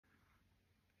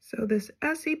So this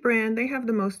Essie brand, they have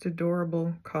the most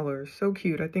adorable colors. So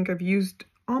cute. I think I've used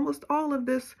almost all of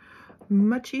this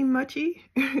Muchi.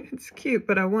 It's cute,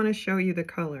 but I want to show you the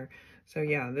color. So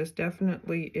yeah, this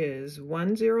definitely is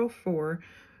 104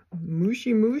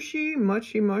 Muchi.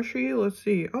 Let's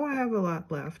see. Oh, I have a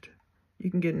lot left. You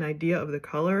can get an idea of the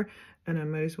color, and I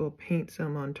might as well paint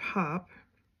some on top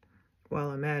while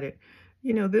I'm at it.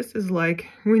 You know, this is like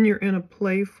when you're in a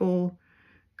playful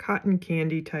cotton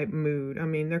candy type mood. I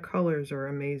mean, their colors are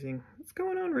amazing. It's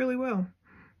going on really well.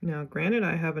 Now, granted,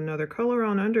 I have another color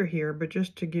on under here, but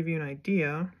just to give you an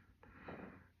idea,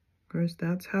 of course,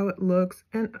 that's how it looks.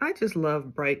 And I just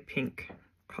love bright pink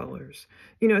colors.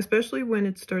 You know, especially when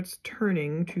it starts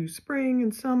turning to spring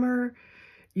and summer,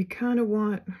 you kind of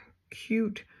want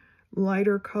cute,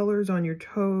 lighter colors on your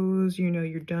toes. You know,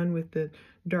 you're done with the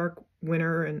dark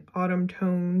winter and autumn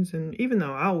tones. And even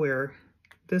though I'll wear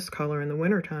this color in the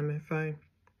wintertime if I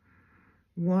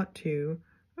want to.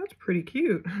 That's pretty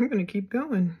cute. I'm going to keep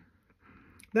going.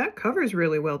 That covers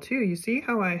really well too. You see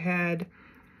how I had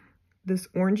this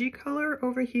orangey color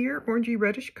over here, orangey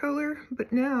reddish color,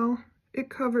 but now it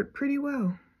covered pretty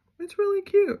well. It's really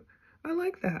cute. I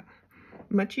like that.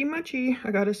 Muchi.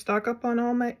 I got to stock up on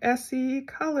all my Essie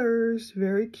colors.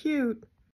 Very cute.